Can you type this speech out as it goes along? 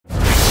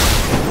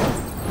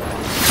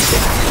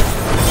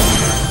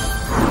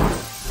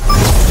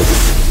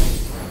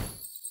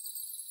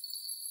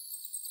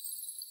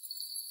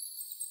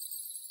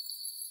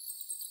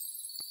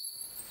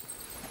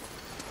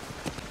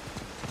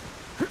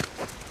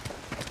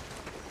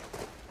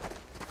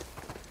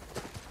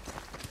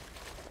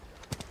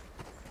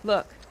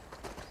Look.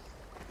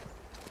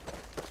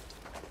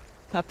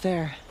 Up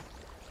there.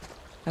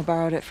 I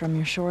borrowed it from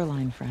your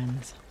shoreline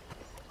friends.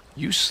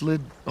 You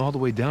slid all the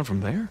way down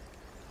from there?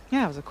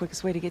 Yeah, it was the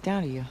quickest way to get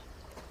down to you.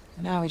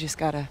 Now we just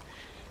gotta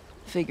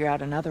figure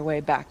out another way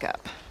back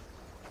up.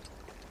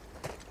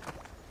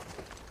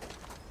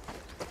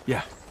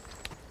 Yeah.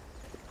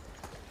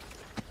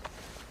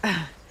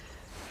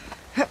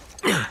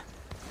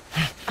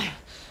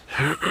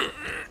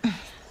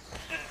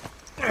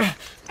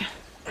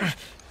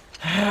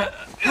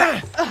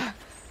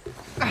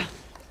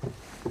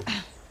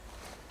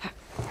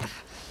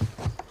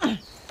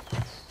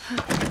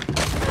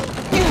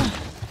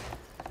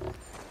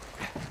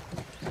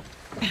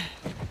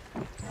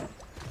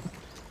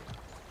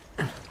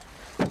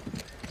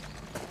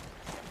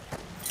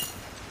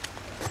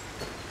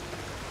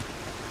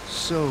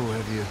 So,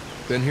 have you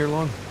been here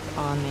long?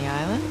 On the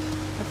island?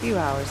 A few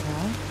hours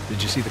now.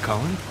 Did you see the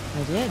colony?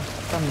 I did,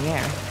 from the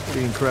air.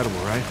 Pretty incredible,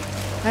 right?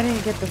 I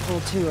didn't get the full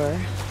tour.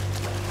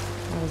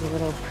 I was a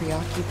little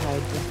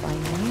preoccupied with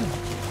finding you.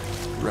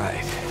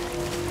 Right.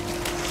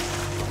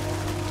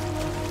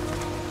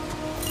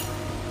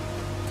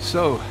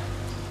 So,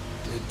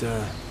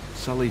 did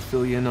Sully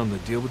fill you in on the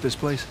deal with this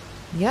place?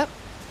 Yep.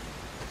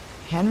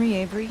 Henry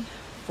Avery,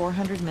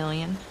 400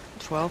 million,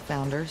 12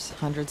 founders,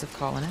 hundreds of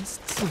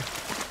colonists.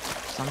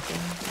 Something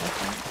like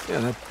that. Yeah,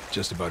 that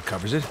just about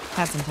covers it.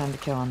 Had some time to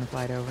kill on the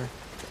flight over.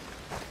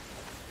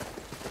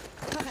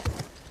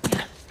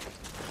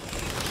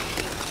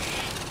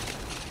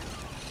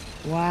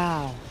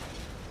 Wow.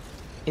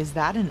 Is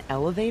that an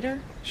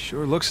elevator?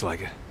 Sure looks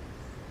like it.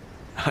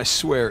 I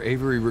swear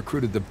Avery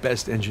recruited the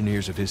best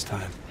engineers of his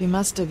time. He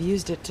must have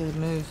used it to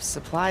move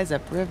supplies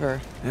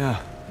upriver.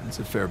 Yeah, that's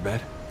a fair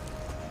bet.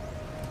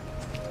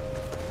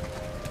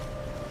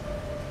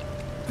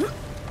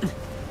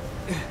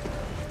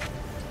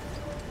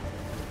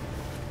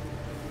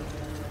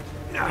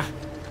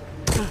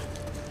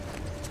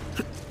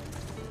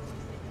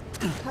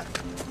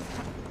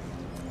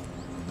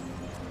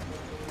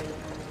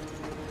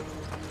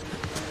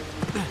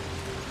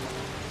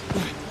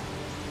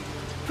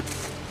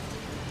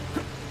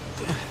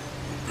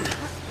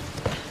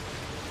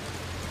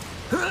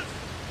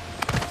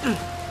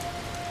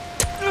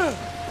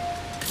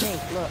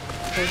 Nate, look.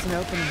 There's an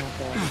opening up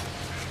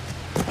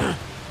there.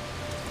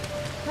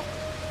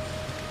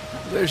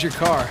 There's your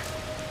car.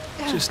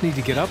 Just need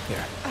to get up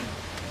there.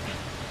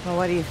 Well,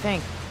 what do you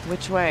think?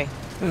 Which way?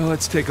 Well,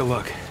 let's take a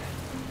look.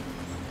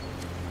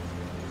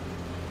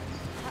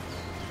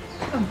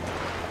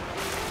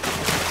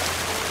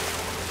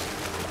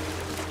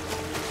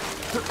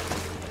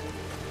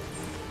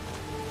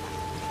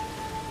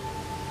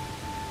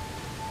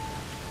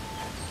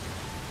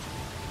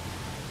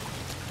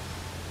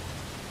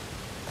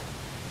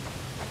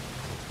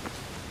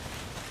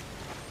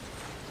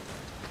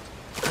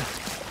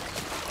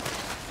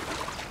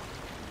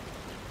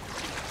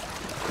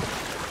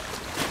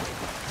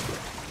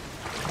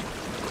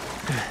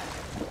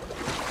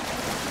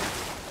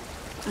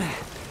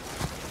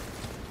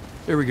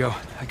 There we go.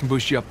 I can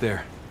boost you up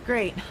there.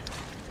 Great.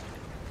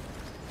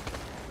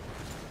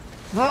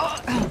 Oh.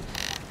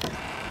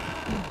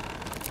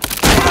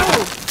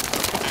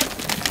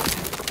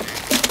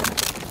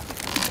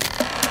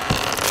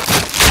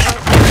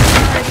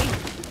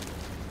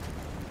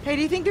 Hey,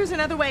 do you think there's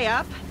another way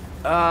up?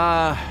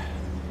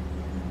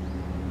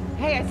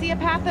 Hey, I see a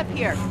path up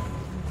here.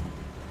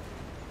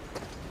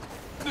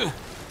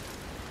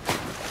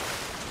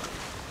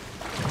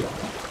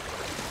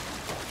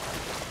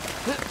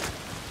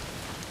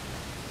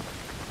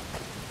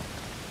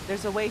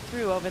 There's a way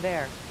through over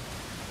there.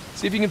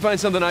 See if you can find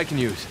something I can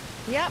use.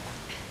 Yep.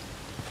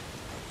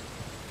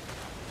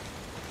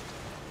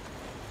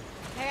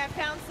 Hey, I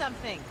found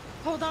something.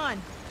 Hold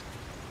on.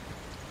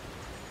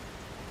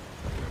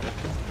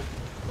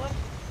 Look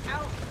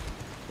out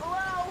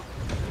below.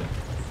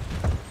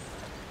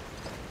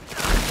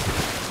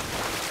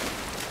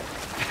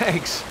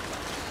 Thanks.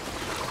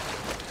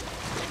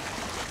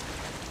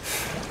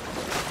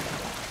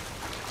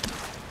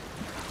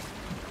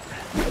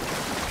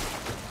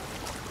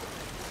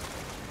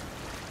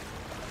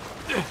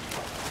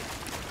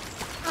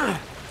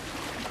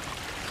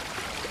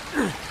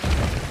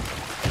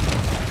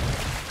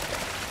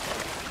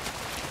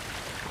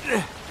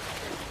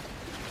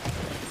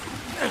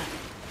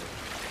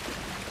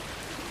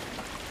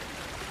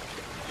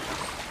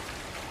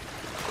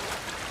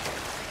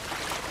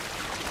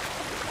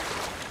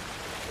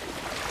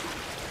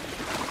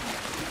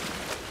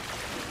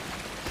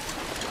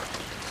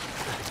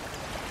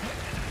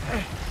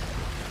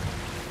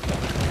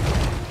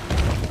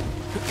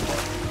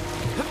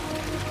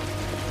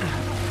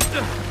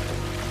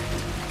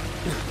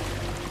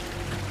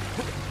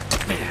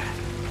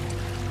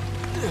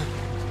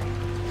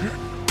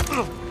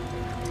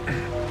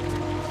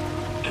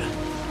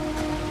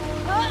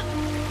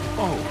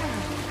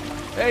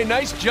 Hey,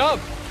 nice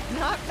jump.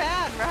 Not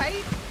bad,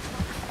 right?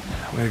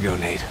 Way to go,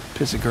 Nate.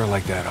 Piss a girl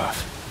like that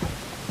off.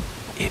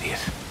 Idiot.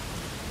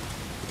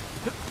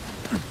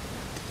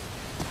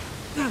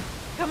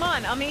 Come on.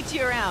 on, I'll meet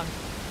you around.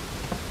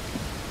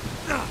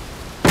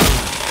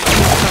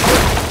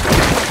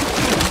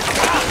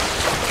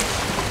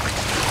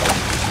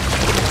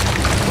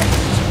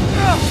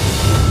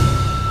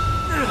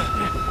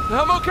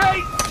 I'm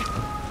okay.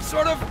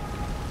 Sort of.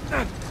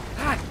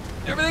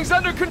 Everything's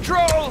under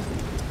control.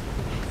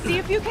 See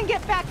if you can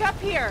get back up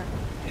here.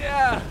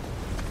 Yeah.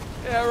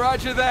 Yeah,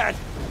 roger that.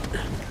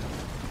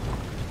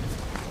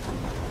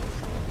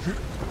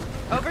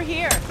 Over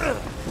here.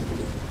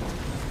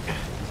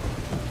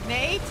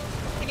 Nate,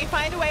 can you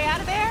find a way out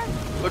of there?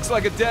 Looks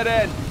like a dead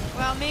end.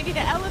 Well, maybe the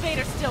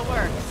elevator still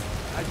works.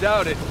 I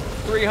doubt it.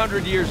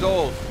 300 years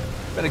old.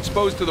 Been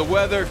exposed to the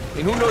weather,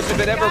 and who knows if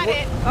it ever Got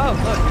it. Oh,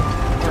 look.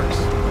 It works.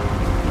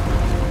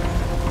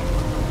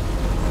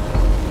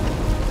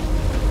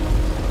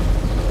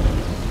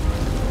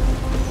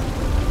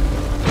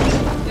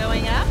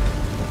 Going up?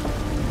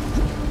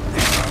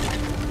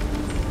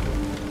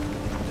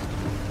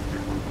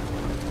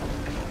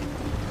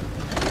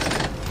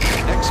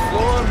 Next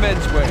floor,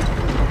 menswear.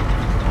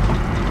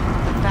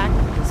 The fact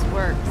that this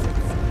works,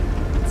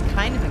 it's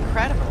kind of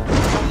incredible.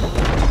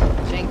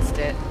 Jinxed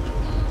it.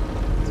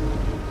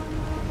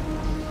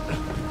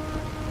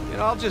 You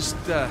know, I'll just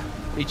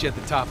meet you at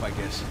the top, I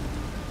guess.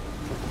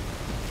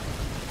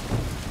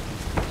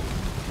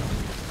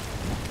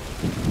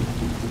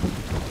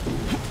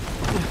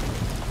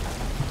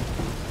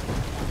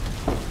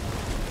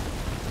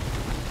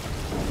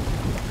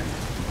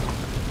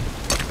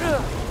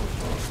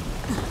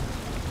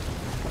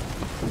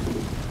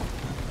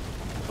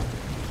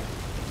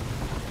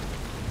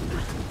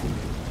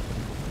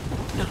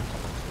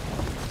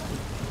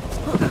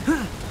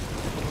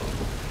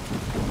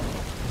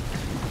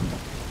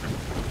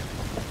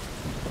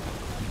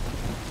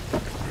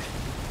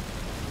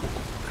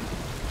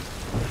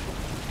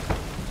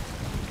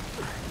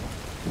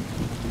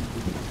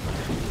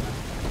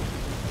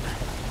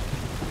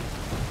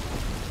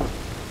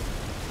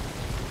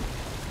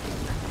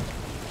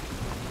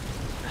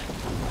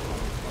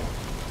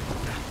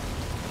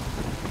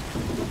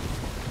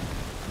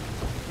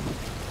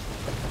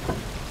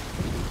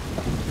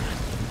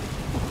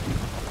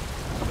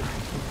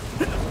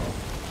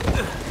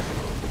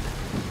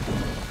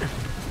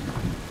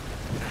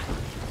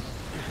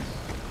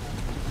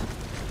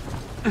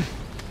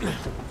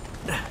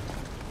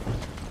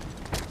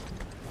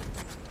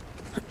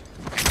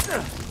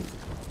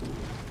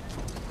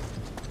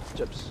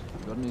 Chips,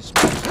 you got any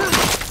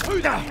smokes?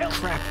 Who the hell?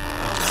 Crap.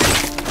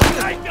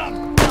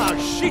 Oh,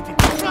 shit,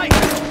 it's right!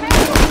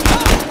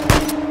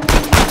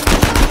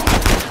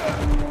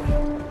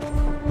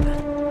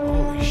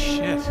 Holy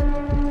shit.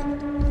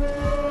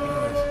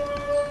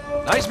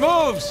 Nice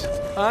moves,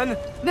 hon.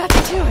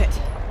 Nothing to it.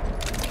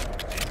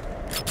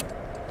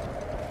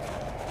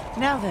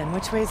 Now then,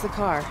 which way's the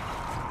car?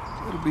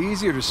 It'll be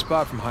easier to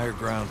spot from higher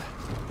ground.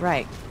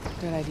 Right.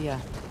 Good idea.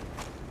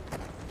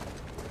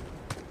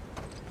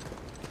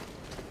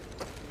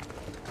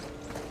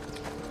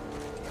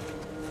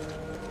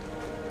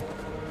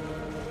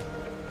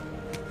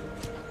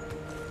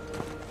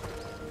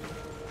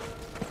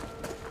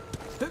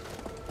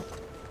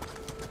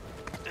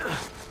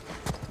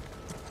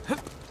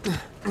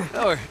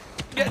 Oh, we're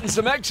getting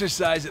some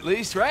exercise at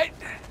least, right?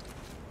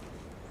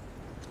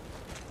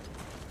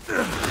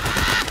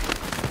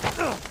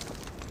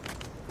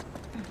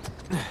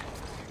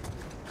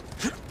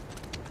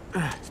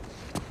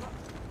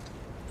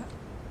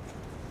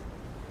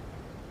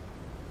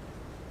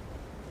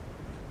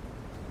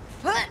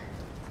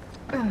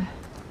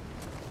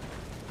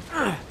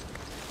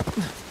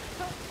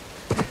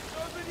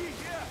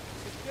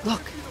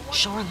 Look,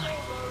 shoreline.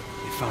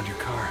 You found your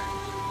car.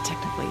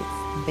 Technically,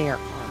 it's their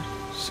car.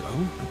 So,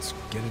 let's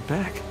get it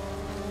back.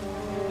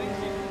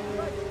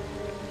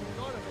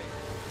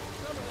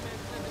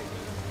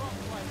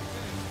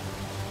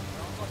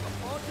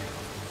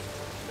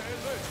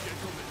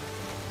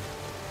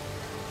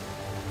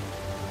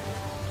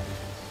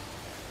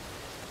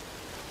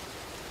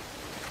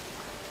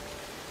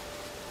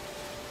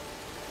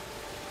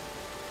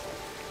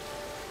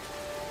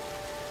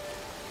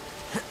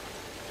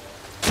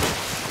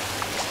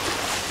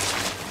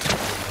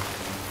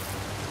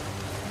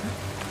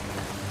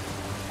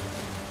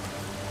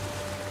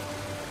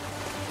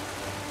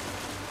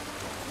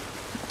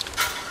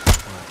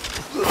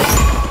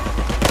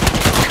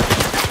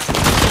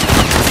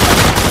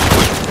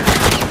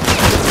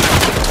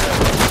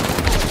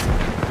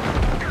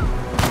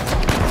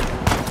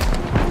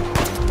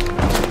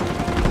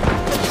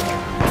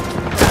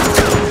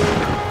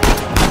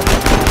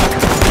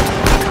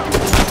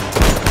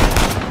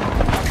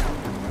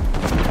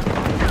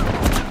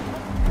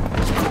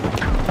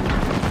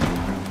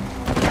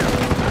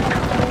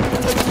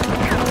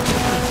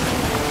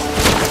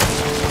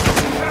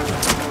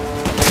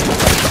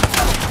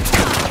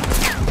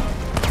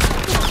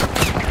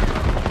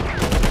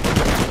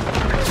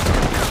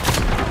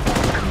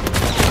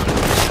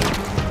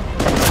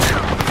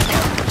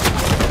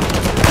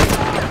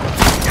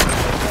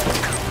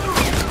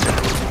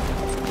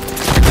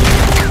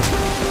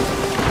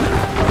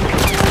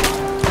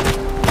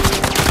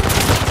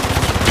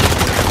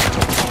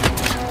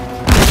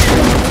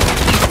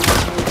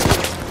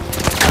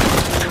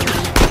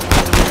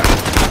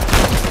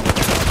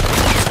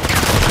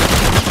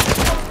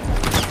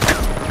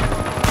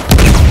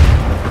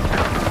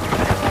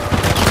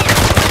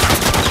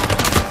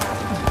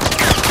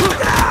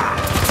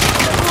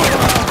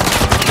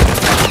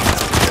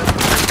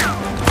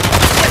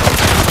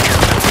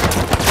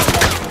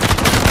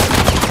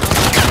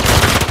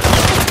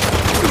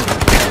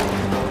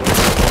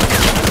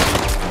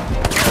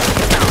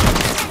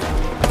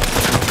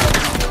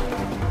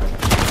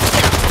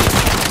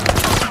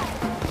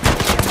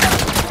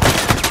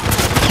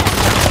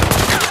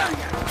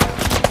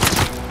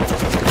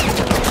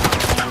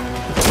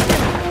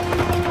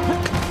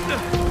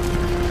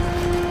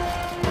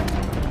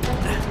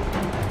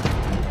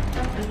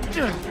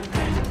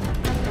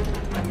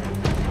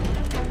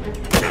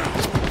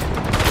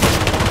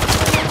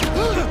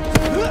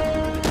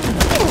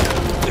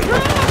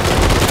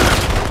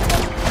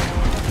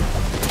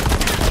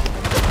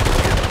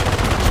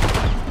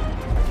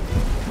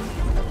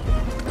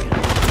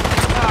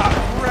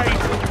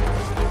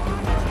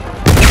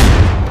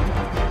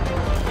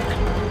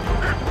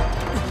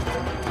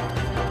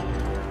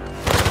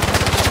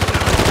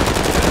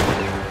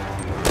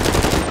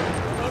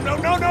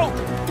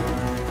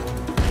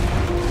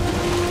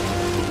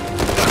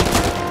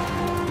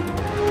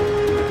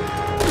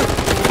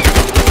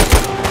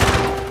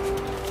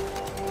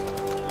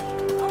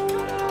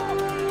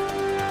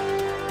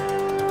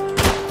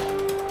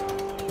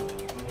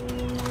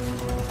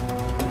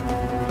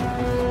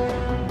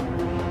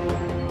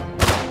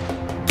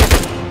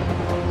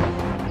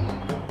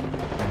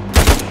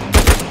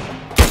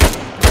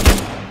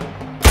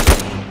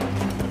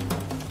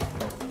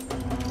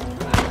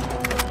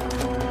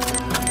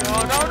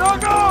 Go,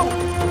 go!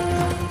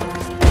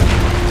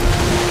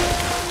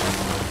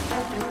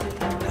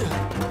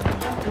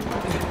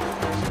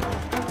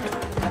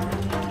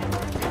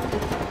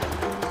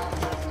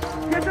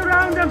 Get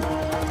around them!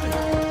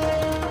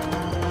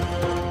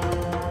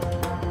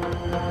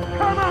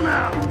 Come on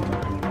now!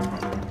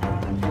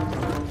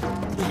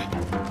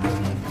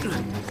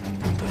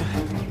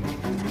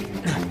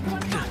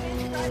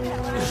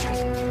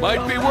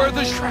 Might be worth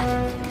a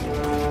shot.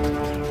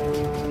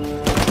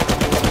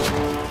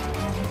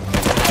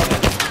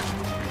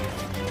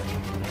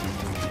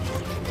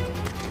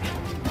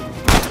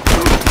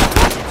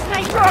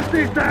 Drop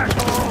these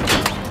assholes!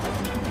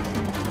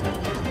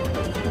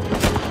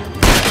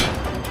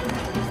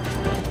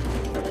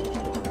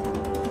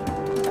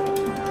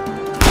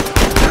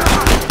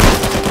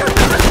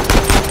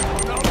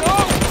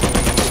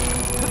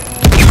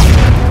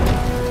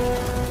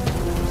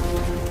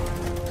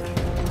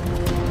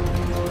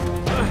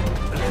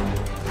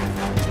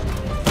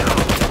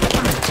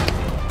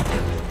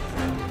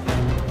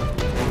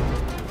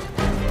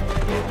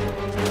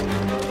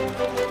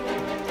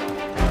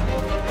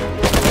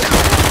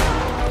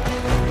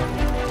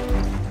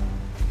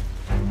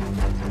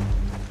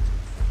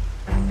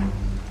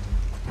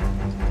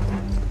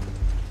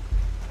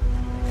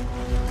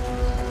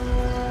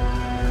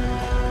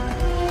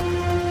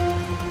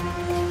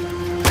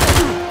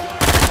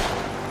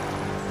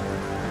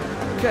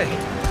 Okay. I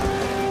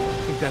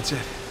think that's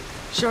it.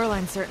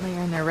 Shoreline certainly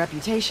earned their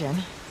reputation.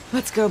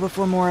 Let's go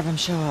before more of them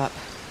show up.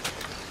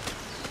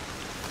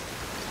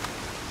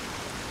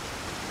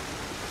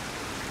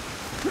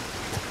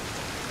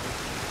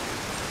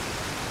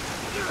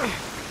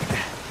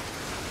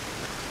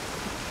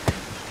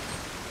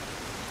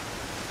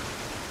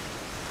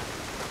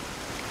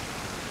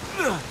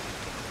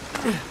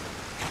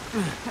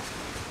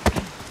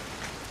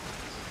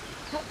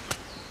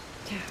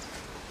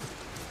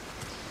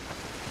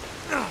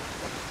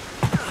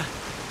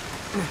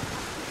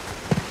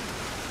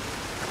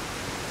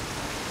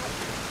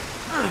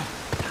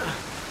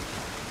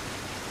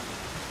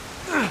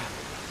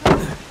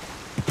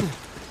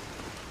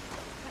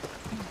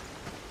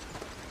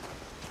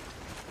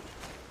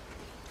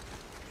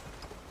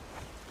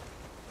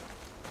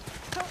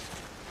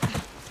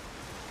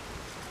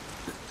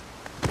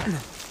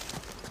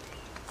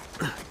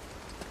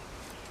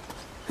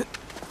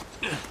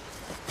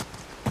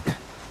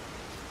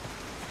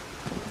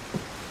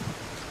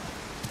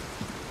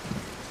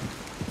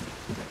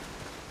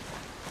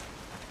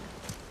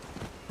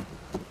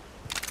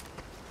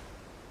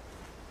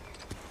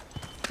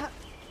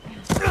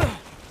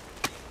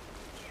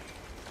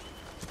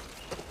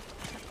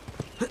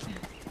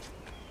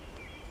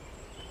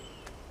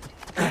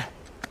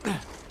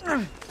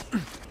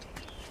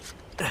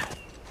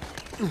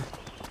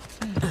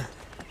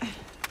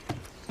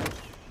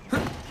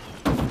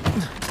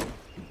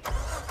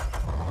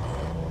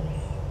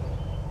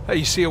 Hey,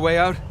 you see a way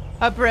out?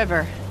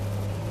 Upriver.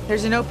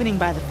 There's an opening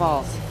by the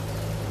falls.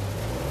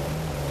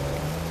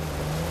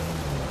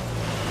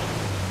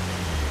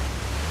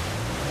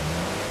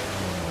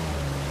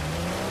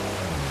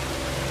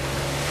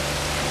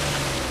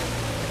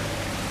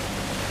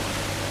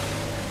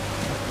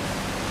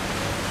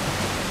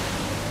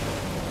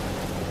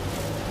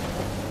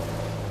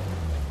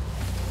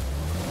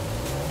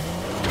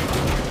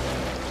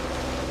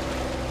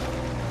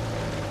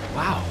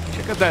 Wow,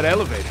 check out that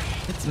elevator.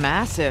 It's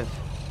massive.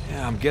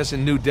 Yeah, I'm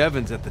guessing New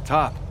Devon's at the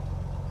top.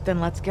 Then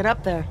let's get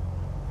up there.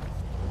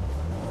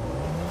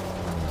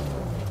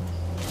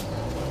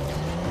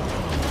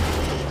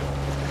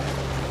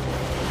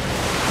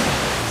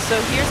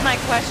 So here's my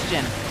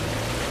question.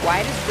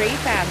 Why does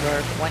Rafe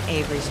Adler want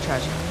Avery's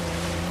treasure?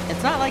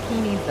 It's not like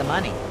he needs the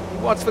money. He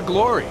wants the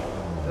glory.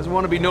 Doesn't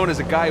want to be known as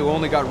a guy who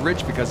only got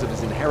rich because of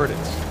his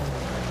inheritance.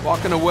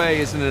 Walking away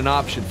isn't an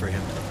option for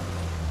him.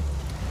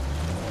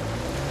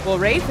 Well,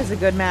 Rafe is a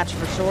good match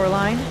for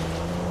Shoreline.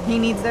 He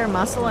needs their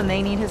muscle and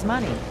they need his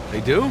money.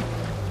 They do?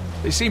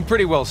 They seem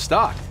pretty well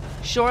stocked.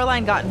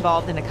 Shoreline got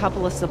involved in a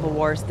couple of civil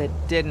wars that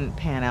didn't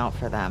pan out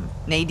for them.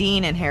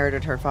 Nadine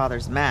inherited her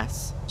father's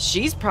mess.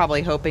 She's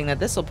probably hoping that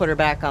this will put her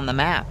back on the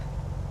map.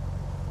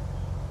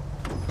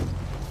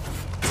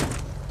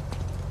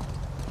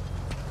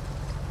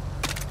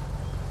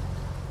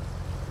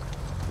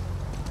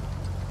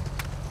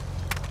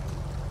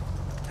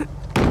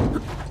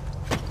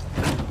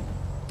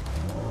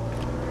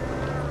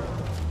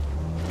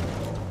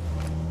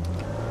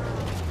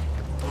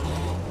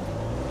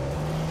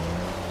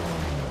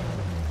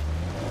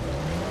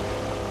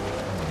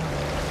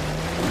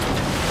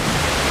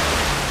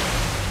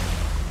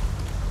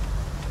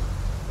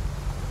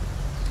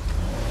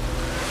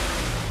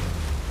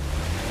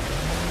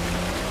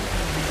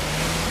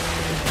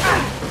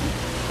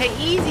 Hey,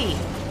 easy!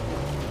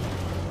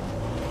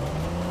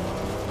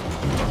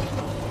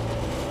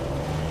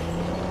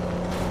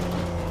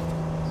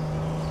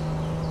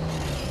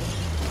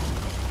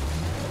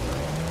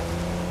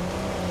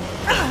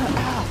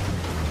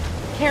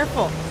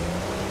 Careful.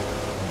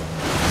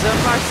 So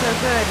far, so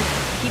good.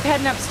 Keep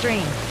heading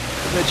upstream.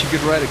 I bet you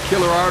could write a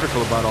killer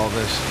article about all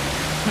this.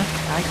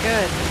 I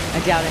could. I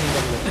doubt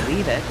anybody would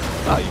believe it.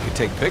 Oh, you could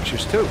take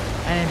pictures too.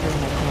 I didn't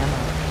bring my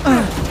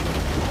camera.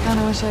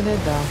 Kinda wish I did,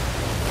 though.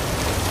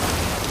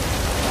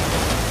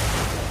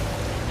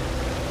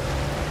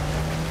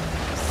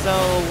 So,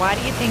 why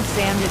do you think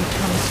Sam didn't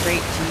come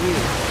straight to you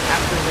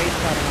after Rafe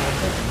got him out of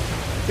prison?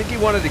 I think he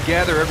wanted to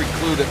gather every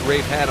clue that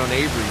Rafe had on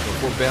Avery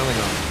before bailing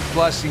on him.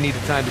 Plus, he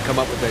needed time to come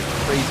up with that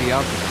crazy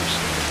outburst.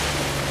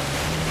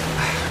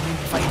 I mean,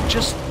 if I had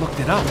just looked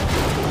it up.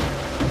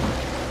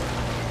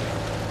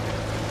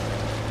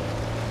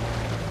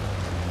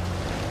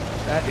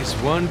 That is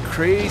one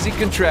crazy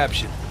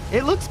contraption.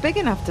 It looks big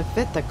enough to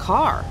fit the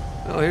car.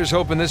 Well, here's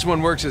hoping this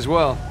one works as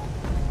well.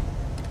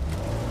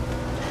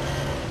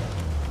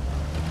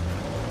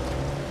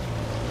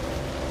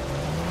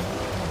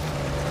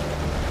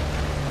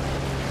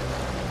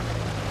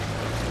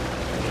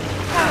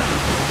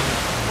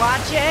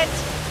 Watch it!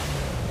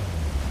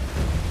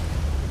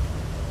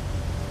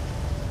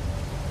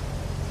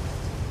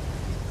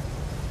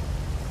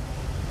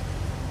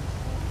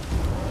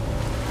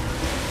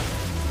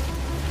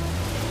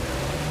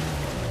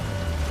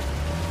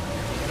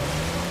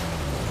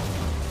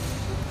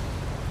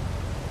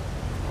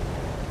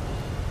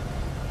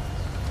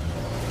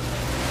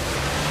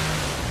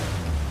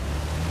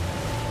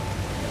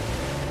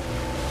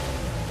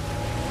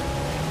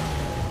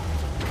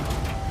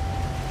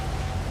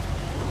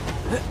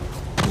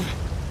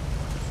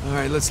 All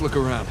right, let's look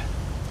around.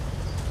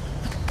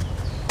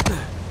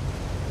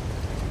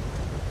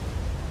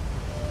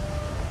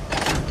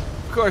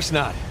 Of course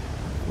not.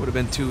 Would have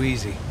been too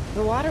easy.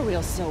 The water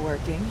wheel's still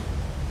working.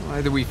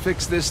 Either we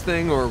fix this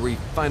thing or we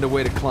find a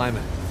way to climb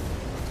it.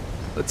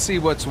 Let's see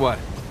what's what.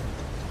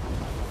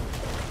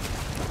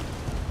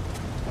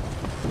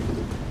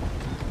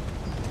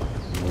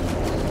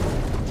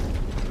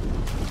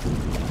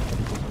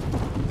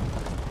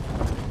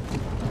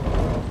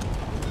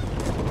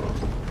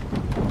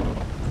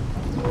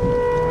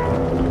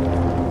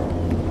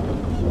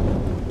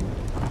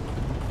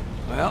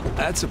 Well,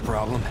 that's a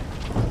problem.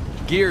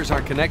 Gears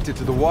aren't connected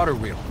to the water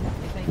wheel.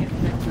 You think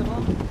it's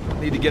fixable?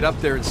 Need to get up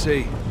there and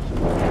see.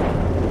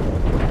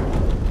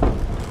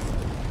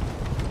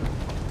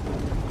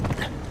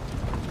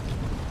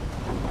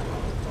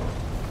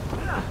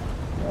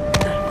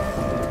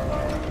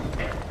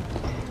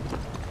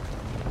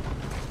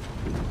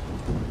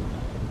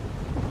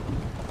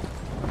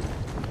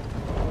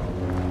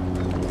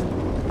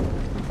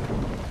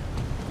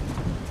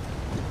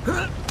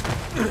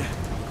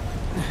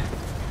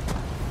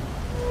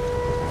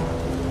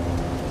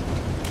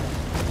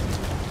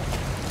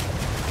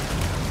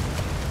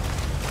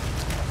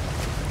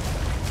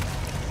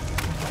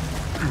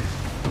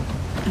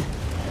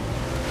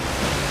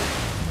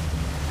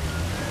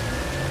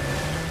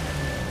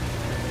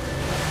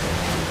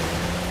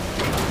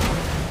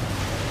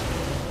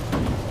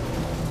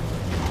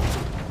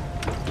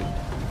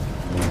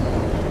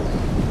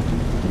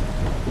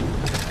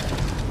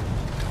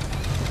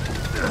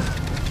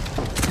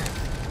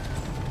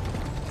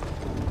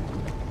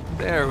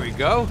 There we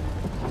go.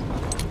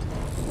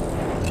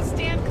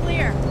 Stand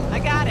clear. I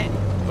got it.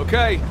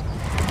 Okay.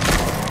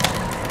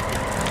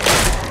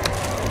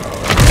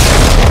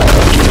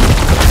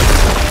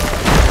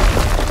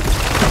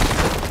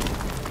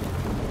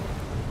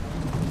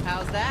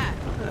 How's that?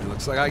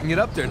 Looks like I can get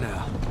up there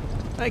now.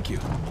 Thank you.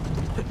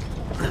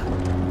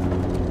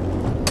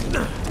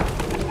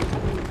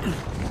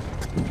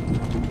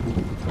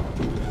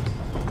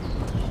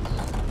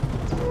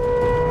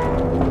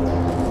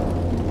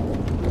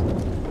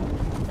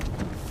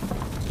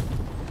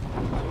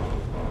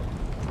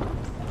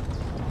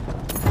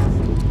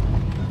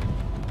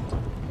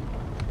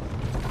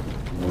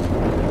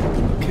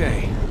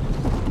 Okay.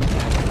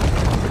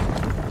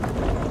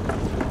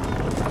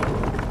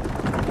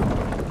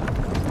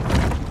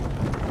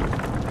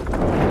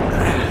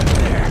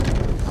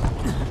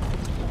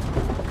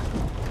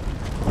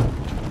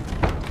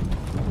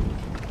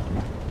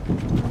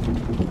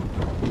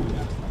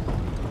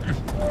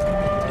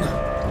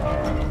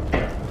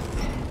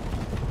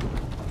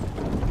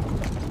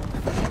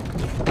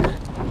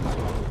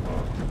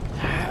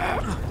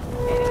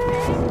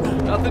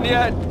 Nothing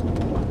yet.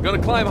 Gonna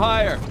climb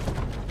higher.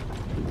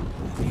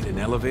 Need an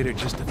elevator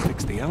just to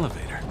fix the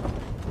elevator.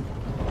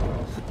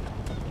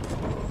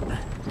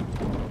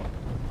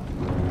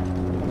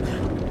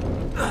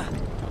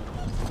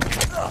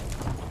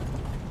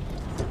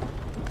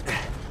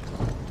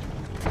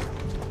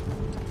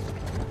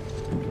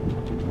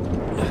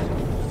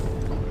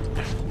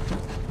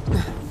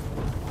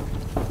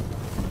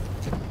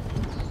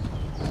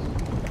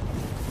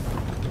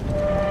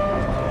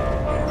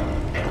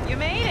 You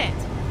made it!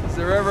 Is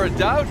there ever a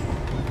doubt?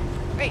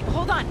 Wait,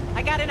 hold on.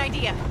 I got an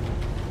idea.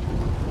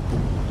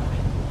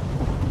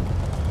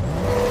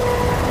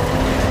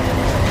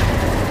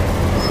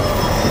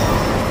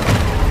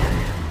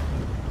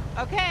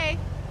 Okay,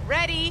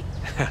 ready.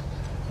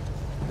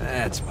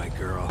 That's my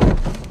girl.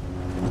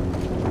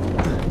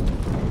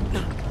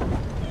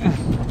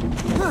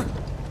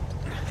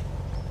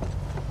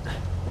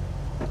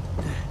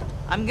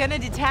 I'm gonna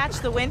detach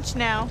the winch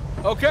now.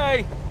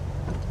 Okay.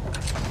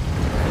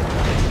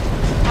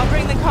 I'll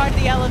bring the car to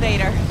the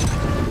elevator.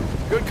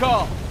 Good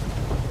call.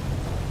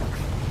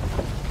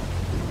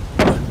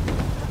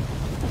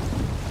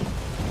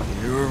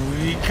 Here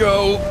we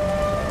go.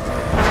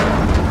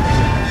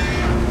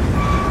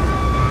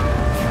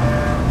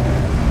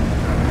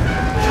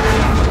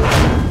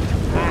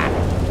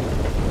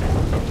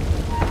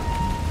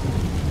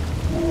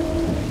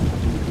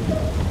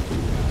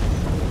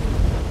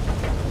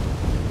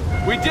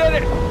 We did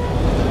it!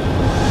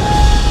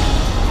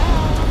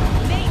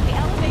 Nate, the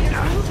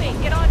elevator's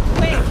moving. Get on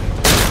quick.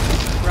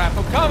 Crap,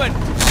 I'm coming!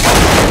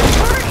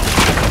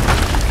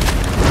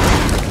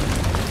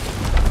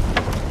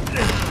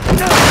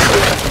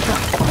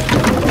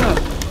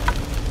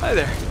 Hi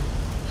there.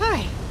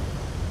 Hi.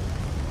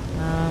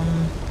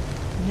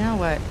 Now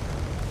what?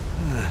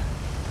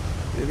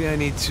 Maybe I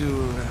need to...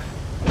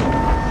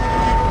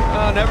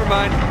 Oh, never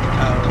mind.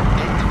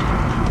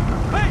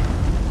 Nate,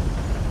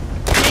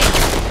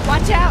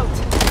 watch out!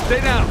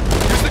 Stay down.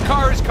 Use the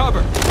car as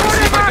cover. Let's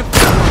see if I can...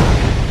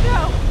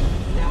 No!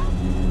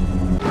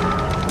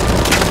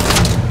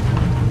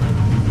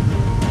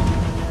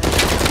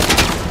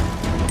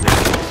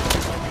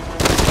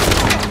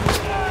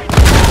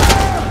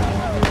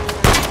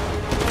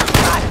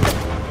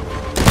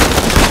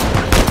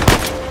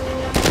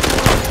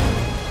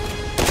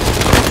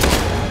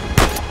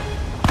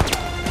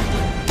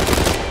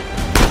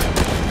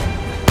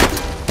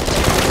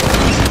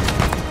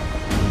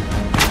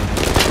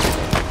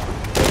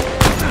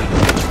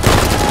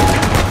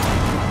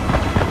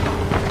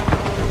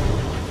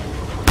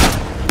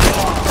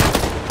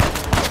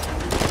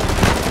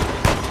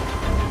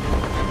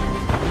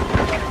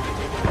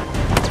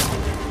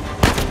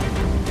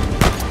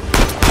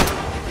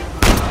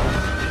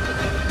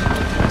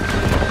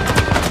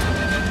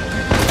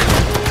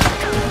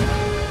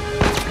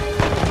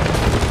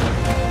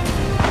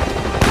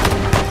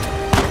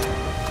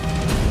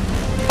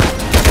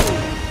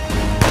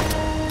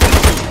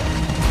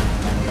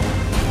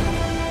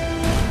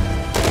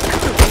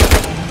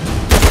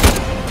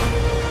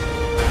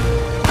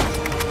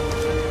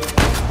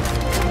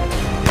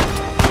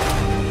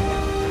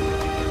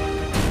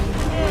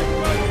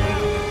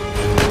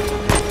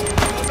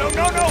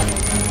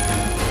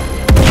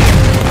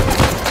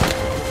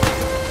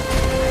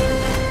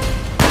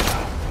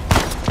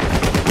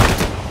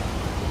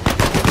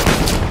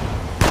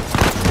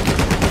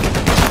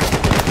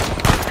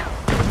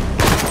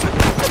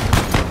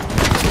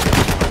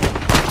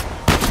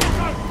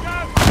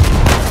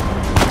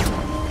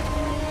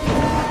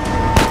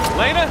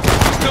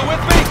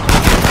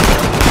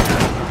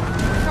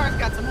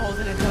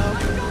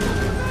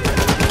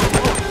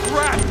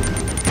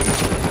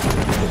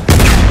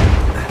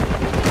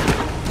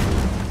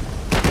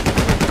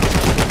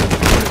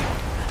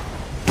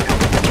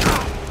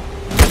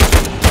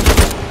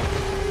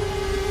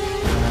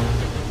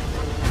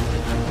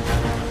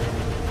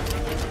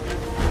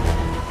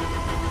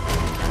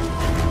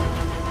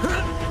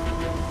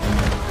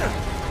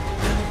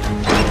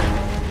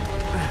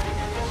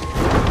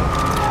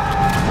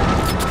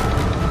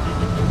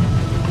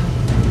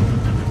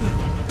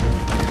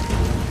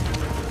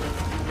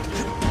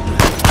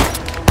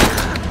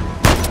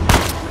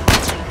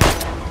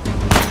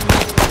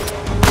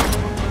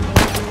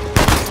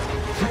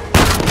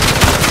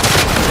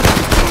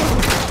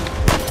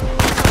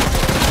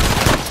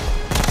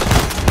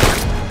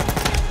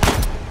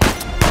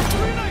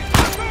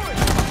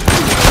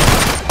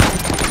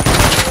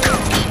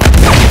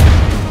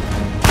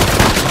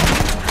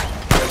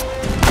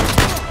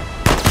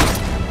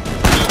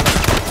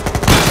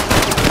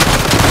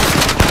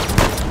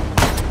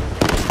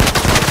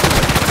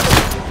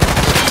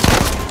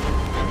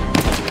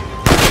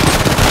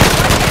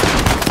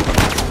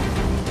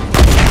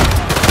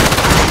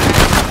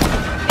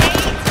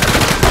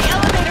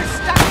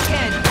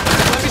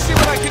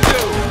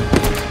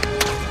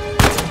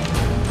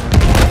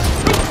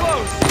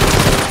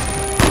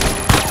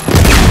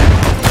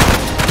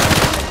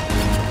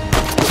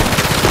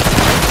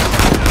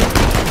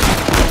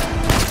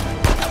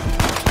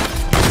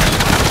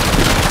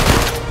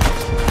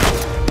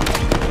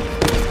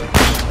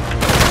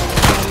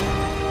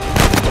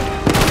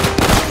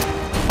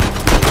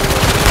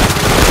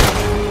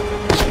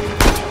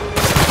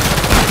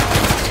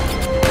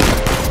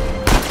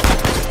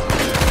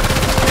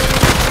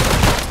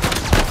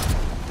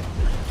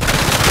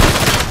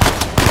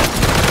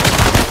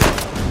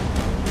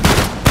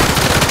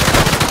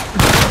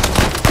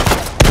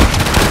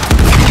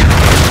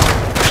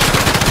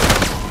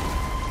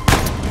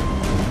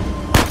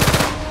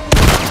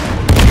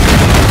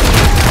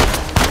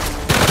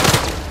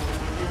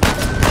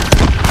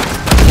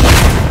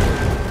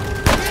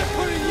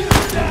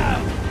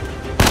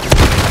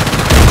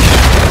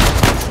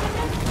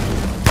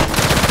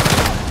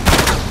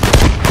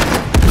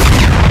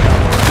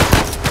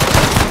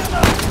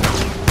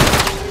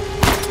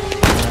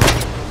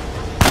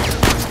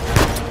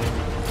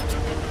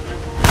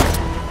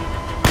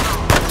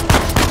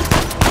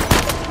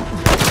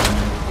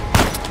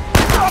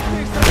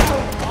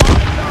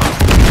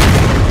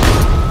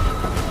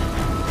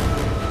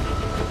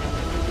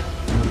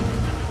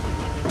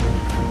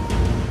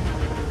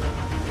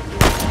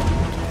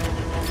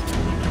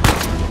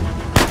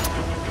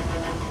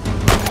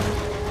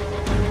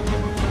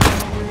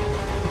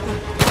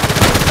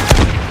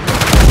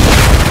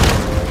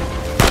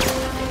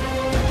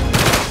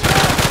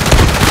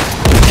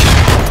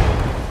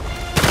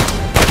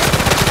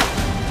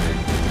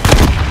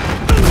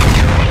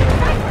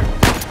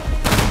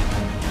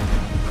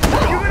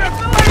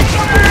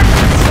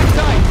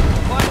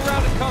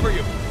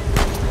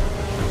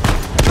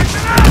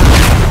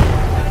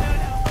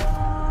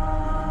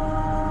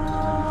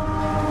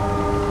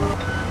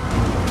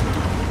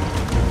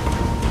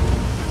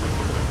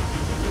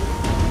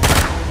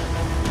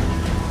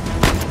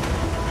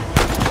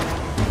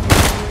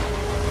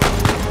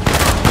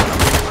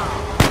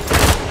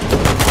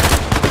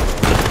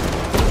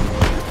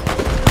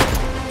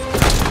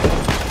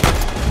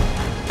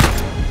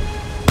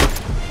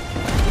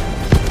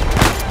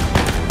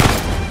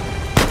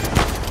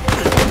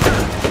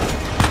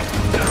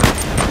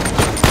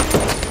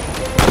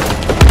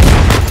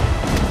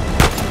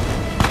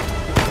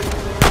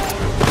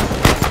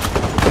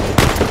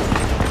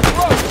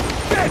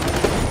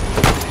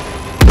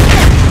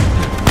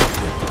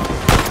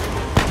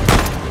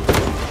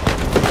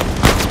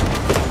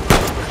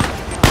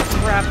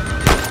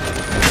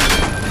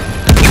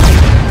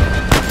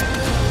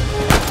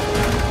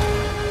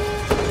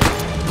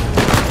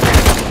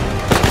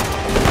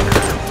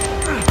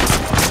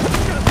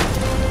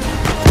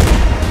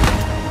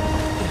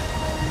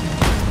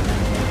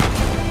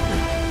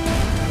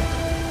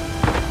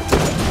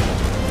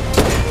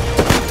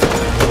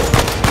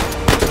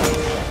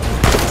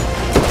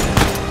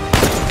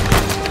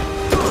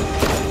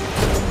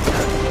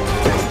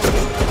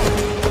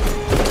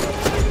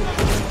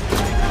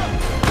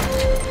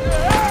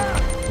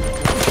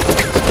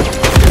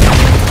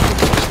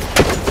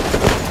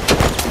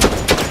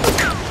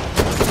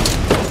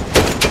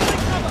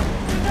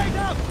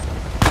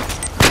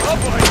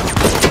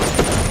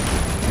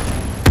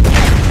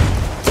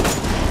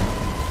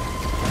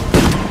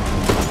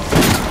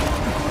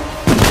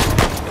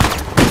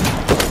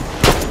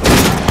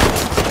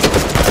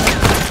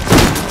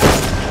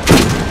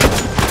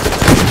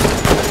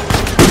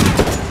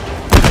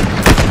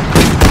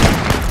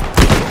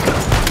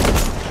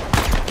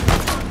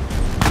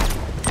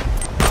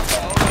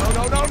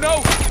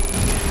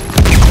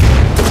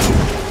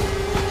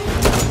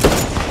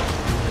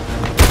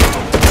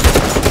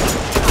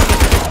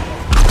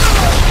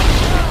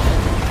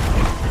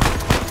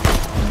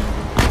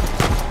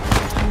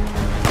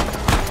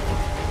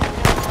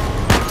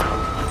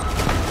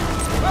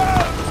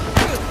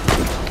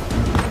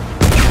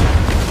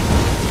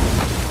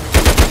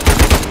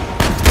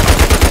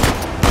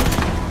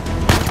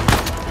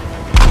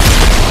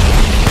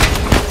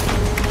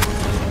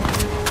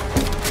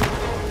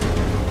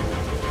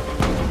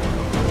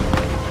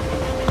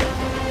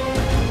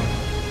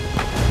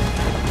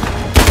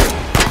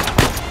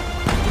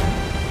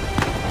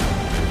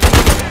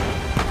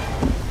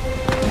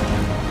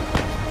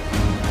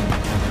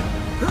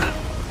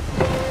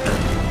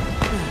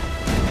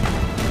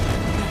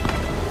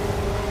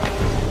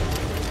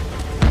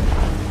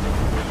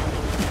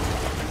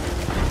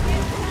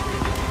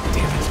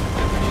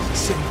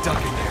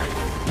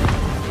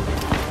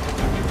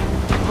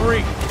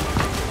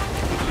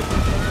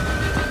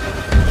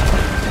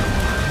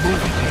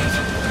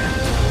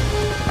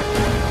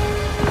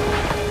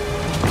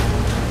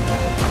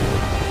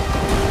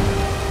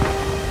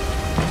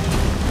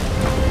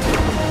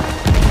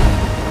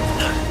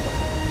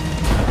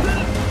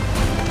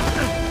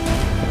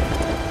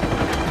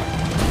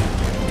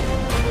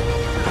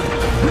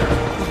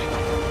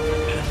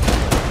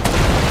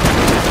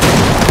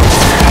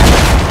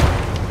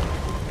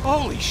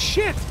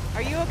 shit!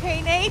 Are you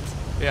okay, Nate?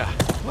 Yeah.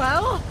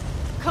 Well,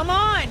 come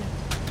on!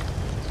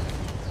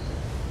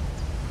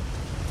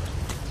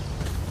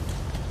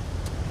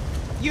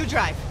 You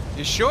drive.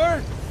 You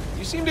sure?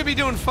 You seem to be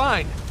doing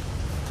fine.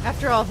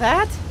 After all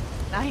that,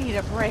 I need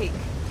a break.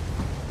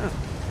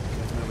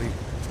 Definitely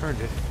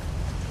earned it.